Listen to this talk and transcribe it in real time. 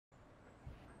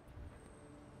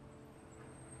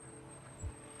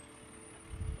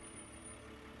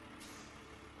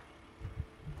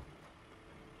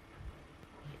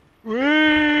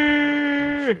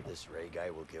Sure this Ray guy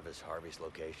will give us Harvey's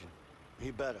location?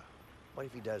 He better. What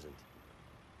if he doesn't?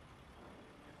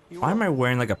 Why am I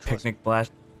wearing like a picnic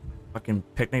fucking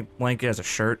picnic blanket as a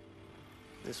shirt?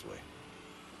 This way.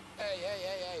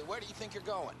 Hey, where do you think you're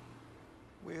going?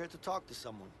 We're here to talk to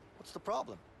someone. What's the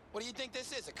problem? What do you think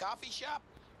this is, a coffee shop?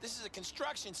 This is a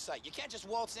construction site. You can't just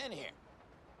waltz in here.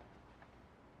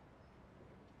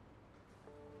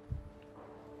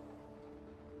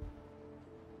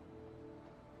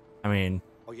 I mean...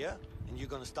 Oh yeah? And you're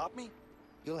gonna stop me?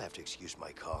 You'll have to excuse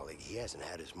my colleague. He hasn't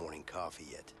had his morning coffee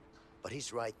yet. But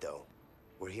he's right, though.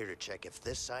 We're here to check if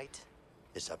this site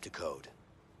is up to code.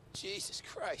 Jesus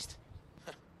Christ.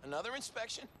 Another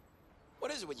inspection?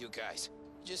 What is it with you guys?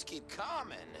 You just keep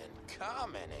coming and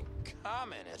coming and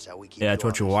coming. That's how we keep. Yeah, that's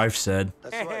what your wife said.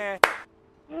 That's right.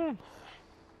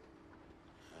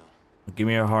 Give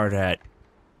me a hard hat.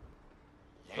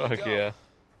 Fuck yeah.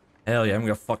 Hell yeah, I'm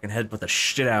gonna fucking headbutt the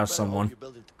shit out of someone. You're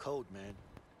building to code, man.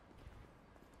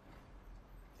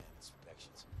 Damn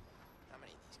inspections. How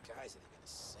many of these guys are they gonna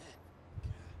send?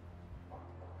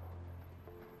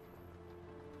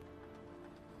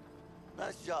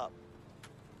 Nice job.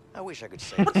 I wish I could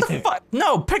say. What the fuck?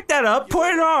 No, pick that up,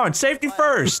 put it on. Safety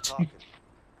first.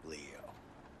 Leo,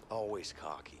 always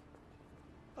cocky.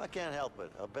 I can't help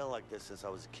it. I've been like this since I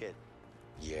was a kid.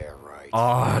 Yeah, right.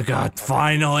 Oh god,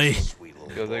 finally. Sweet little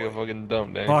Go take a boy. fucking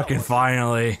dump, Dan. Fucking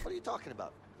finally. What are you talking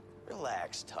about?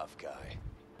 Relax, tough guy.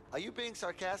 Are you being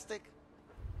sarcastic?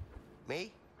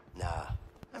 Me? Nah,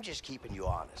 I'm just keeping you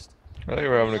honest. I think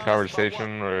we're having a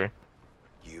conversation where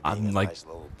You being I'm a like nice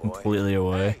little boy. completely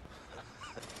away.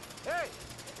 Hey,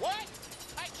 What?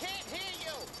 I can't hear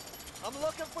you! I'm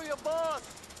looking for your boss.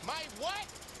 My what?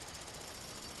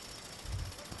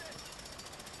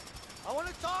 I want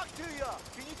to talk to you.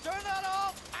 Can you turn that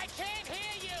off? I can't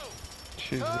hear you!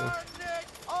 Jesus. Turn it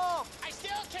off. I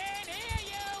still can't hear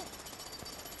you!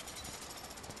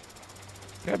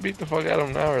 Gotta beat the fuck out of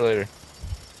him now or later.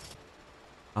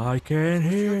 I can't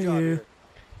hear Your job you. here.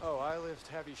 Oh, I lift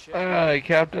heavy shit. Alright,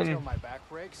 Captain. Until my back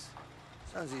breaks.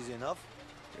 Sounds easy enough.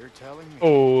 You're telling me.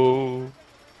 Oh.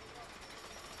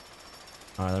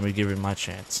 Alright, let me give it my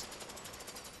chance.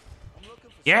 I'm looking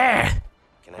for Yeah!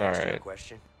 Can I ask you a Alright.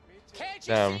 question? Can't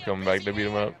you Now see I'm I'm coming back busy to beat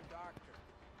him here? up.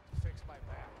 Fix my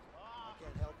back. I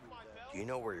can't help you with that. Do you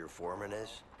know where your foreman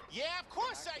is? Yeah, of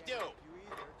course I do.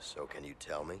 So can you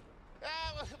tell me?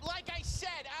 Like I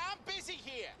said, I'm busy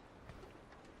here.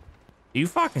 You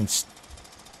fucking...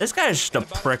 This guy's just a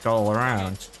prick all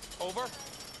around. Over?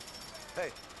 Hey,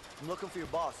 I'm looking for your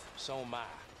boss. So am I.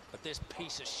 But this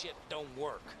piece of shit don't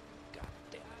work. God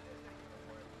damn it.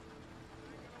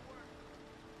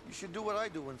 You should do what I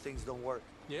do when things don't work.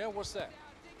 Yeah, what's that?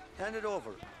 Hand it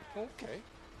over. Okay.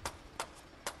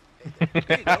 Here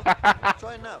you go.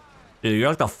 Try it now. Dude, you're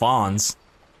like the Fonz.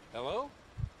 Hello?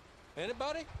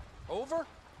 Anybody? Over?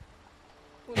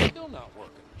 Well, it's still not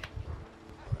working.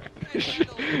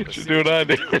 Should do what I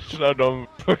do. I don't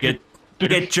fucking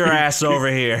Get your ass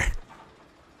over here.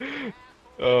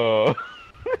 Oh.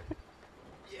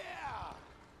 Yeah!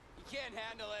 You can't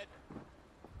handle it.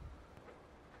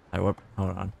 I whip.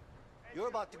 Hold on. You're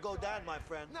about to go down, my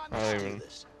friend. I don't Let's do even.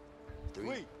 this.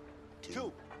 3,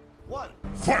 2, 1.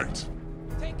 Fight!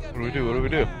 Take What do we do? What do we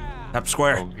do? Tap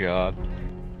square. Oh god.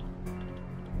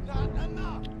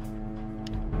 No.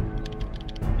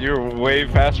 You're way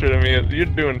faster than me. You're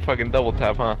doing fucking double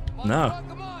tap, huh? No.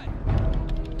 Come on.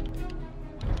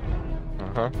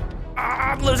 Uh-huh.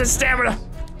 Ah, I'm losing stamina.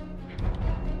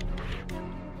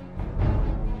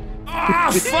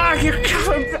 Ah, fuck, you're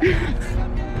coming back.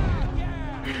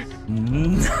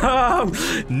 No,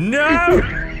 no.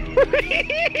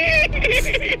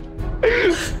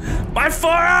 My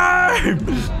forearm.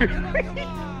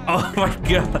 Oh my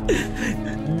god.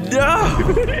 No.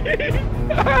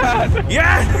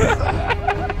 Yeah.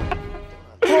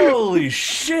 Holy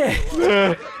shit.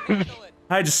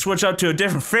 I had to switch up to a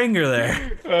different finger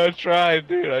there. I tried,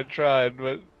 dude. I tried,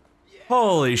 but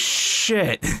Holy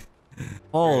shit.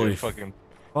 Holy fucking.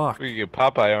 fuck. We could get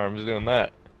Popeye arms doing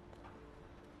that.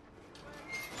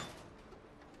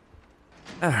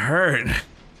 That hurt.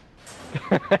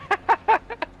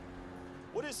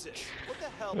 What is this? What the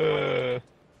hell?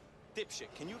 Dipshit,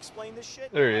 can you explain this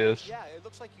shit? There he is. Yeah, it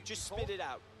looks like you just spit it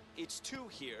out. It's 2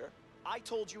 here. I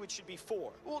told you it should be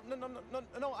 4. Well, no, no.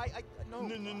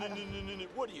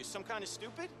 What are you, some kind of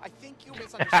stupid? I think you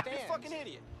misunderstand. You're a fucking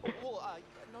idiot. Well,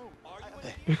 no. Are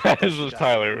you? This was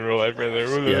Tyler in real life right there.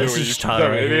 Yeah, this is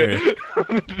Tyler right here.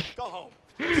 Go home.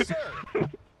 Sir.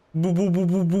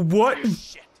 What?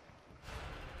 Shit.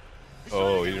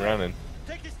 Oh, he's running.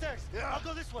 Take the stairs. I'll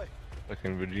go this way.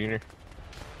 Fucking Vagina.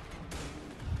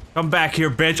 Come back here,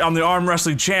 bitch. I'm the arm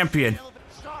wrestling champion.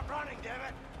 Stop running, damn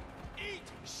it! Eat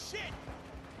shit!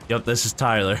 Yep, this is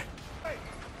Tyler.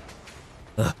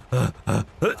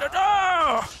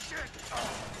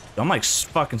 I'm like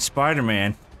fucking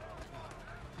Spider-Man.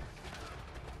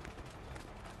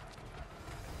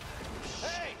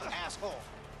 Hey, asshole!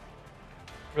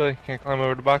 Really? Can't climb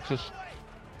over the boxes?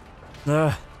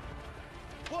 Whoa,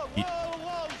 shit!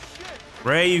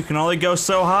 Ray, you can only go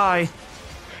so high.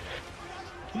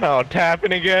 No,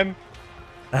 tapping again.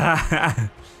 What's up,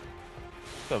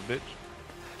 bitch?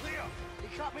 Leo,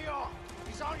 he cut me off.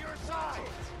 He's on your side.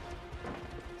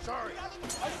 Sorry.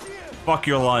 I see him. Fuck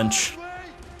your lunch.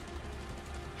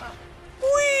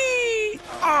 Whee!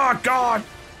 Oh, God.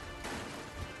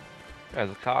 Guy's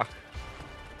a cock.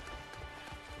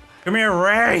 Come here,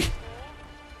 Ray.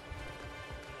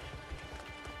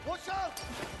 What's up?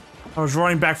 I was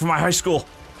running back from my high school.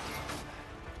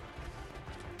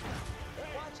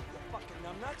 Watch it, you fucking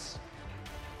numbnuts.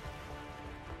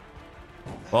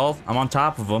 Well, I'm on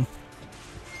top of him.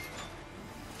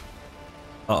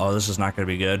 Uh-oh, this is not gonna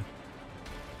be good.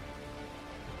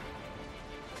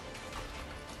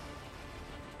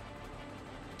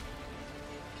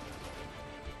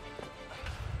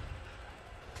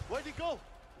 Where'd he go?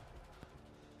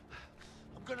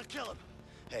 I'm gonna kill him.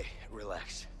 Hey,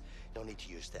 relax. No need to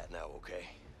use that now, okay?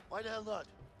 Why the hell not?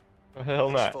 The hell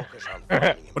Let's not. focus on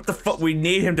finding him What the first. fuck? We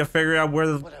need him to figure out where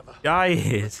the Whatever. guy Let's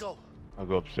is. go. I'll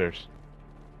go upstairs.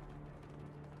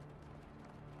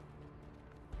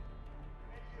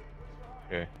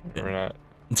 Okay, we're not.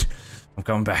 I'm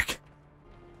coming back.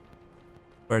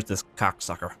 Where's this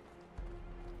cocksucker?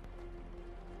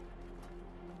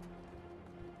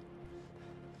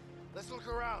 Let's look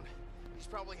around. He's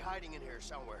probably hiding in here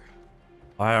somewhere.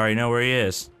 I already know where he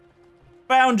is.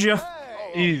 Found you.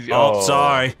 Easy. Oh,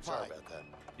 sorry. Sorry about that.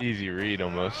 Easy read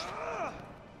almost.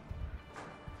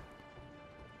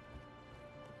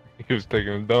 He was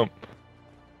taking a dump.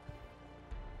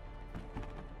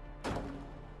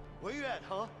 Where you at,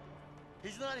 huh?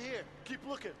 He's not here. Keep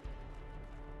looking.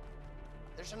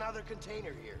 There's another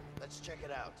container here. Let's check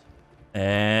it out.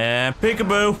 And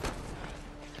peekaboo.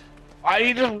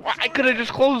 I could have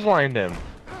just clotheslined him.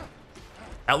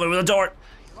 Help me with the door.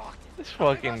 This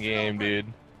fucking game, dude.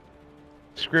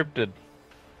 Scripted.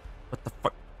 What the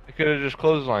fuck? I could have just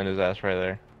clotheslined his ass right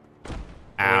there.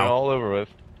 Ow. All over with.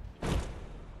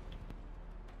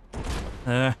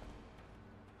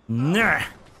 Nah.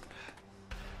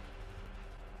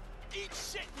 Eat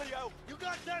shit, Leo! You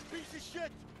goddamn piece of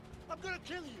shit! I'm gonna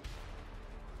kill you!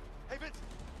 Hey, Vince!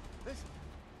 Listen,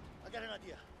 I got an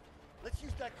idea. Let's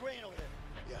use that crane over there.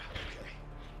 Yeah,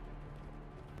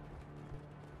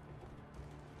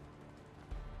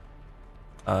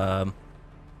 okay.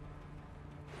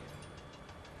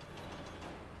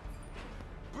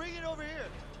 Bring it over here!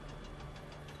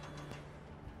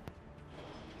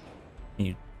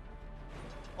 You.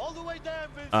 All the way down,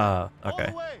 Vince! Okay. All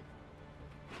the way!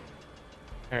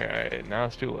 Alright, now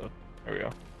it's too low. There we go.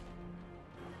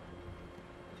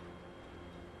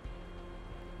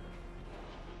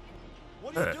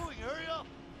 What are you doing? Hurry up!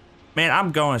 Man,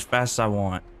 I'm going as fast as I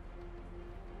want.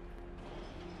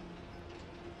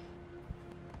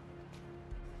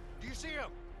 Do you see him?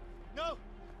 No,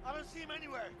 I don't see him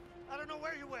anywhere. I don't know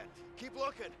where he went. Keep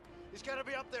looking. He's gotta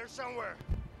be up there somewhere.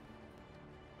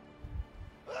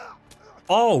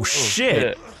 Oh,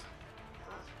 shit.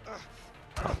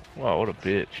 Wow, what a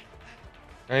bitch.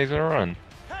 Now he's gonna run.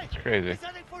 Hey, It's crazy. he's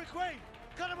heading for the crane.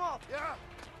 Cut him off. Yeah.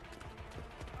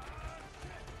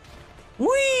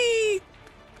 Whee!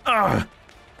 Ugh.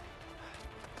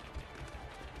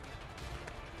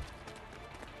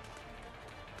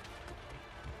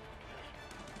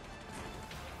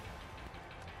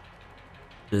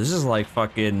 This is like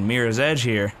fucking Mirror's Edge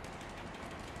here.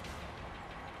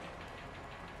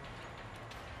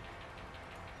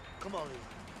 Come on, Leo.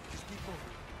 Just keep moving.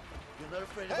 You're not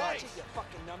afraid of Watch heights. it, you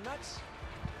fucking numbnuts.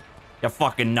 You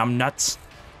fucking numbnuts.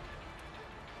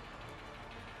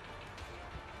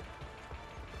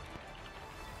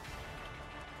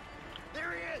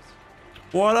 There he is.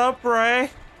 What up, Ray?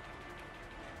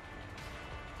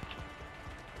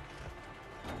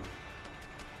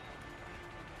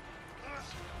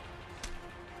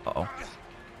 Uh-oh. Leo,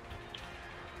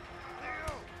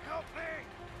 help me.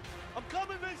 I'm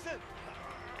coming, Vincent.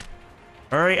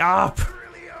 Hurry up!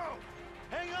 Leo,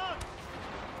 hang on.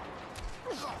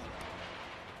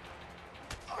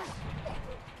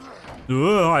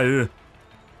 Ugh.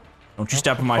 Don't you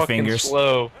step on my Fucking fingers.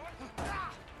 slow.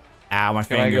 Ow, my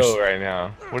Can fingers. I go right now?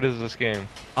 What is this game?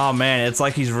 Oh man, it's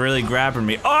like he's really grabbing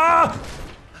me. Ah!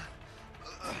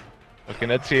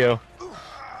 Looking at you.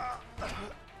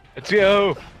 Let's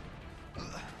go.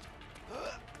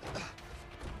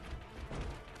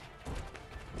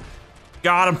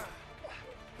 Got him.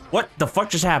 What the fuck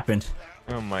just happened?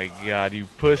 Oh my god, you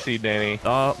pussy, Danny.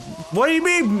 What do you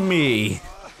mean, me?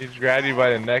 He just grabbed you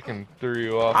by the neck and threw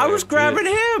you off. I like was a grabbing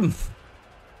bitch. him.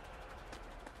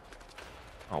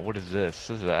 Oh, what is this?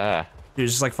 This is Dude,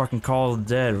 it's just like fucking Call of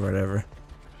the Dead or whatever.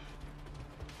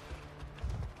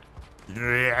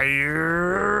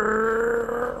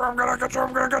 I'm gonna get you,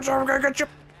 I'm gonna get you, I'm gonna get you.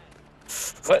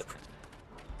 What?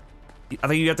 I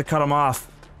think you have to cut him off.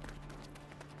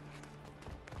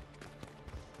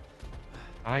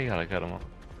 I gotta cut him off.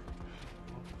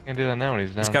 Can't do that now when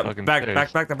he's down fucking back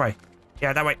stairs. that way.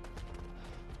 Yeah, that way.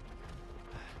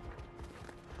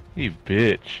 You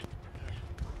bitch.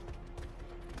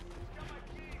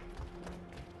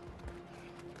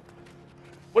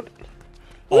 What?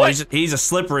 Oh, What? he's a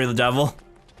slippery the devil.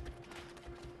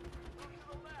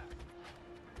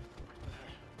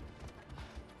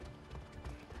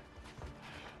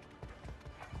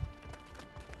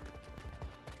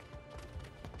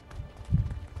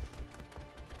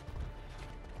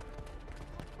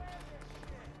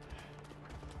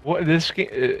 What this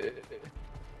game?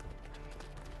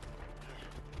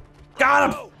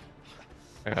 Got him.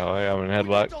 Oh, yeah, I'm in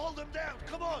headlock. To hold him down.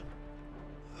 Come on.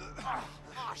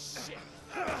 Oh, shit.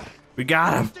 We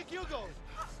got him. Stick you go.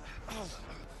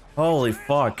 Holy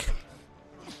fuck.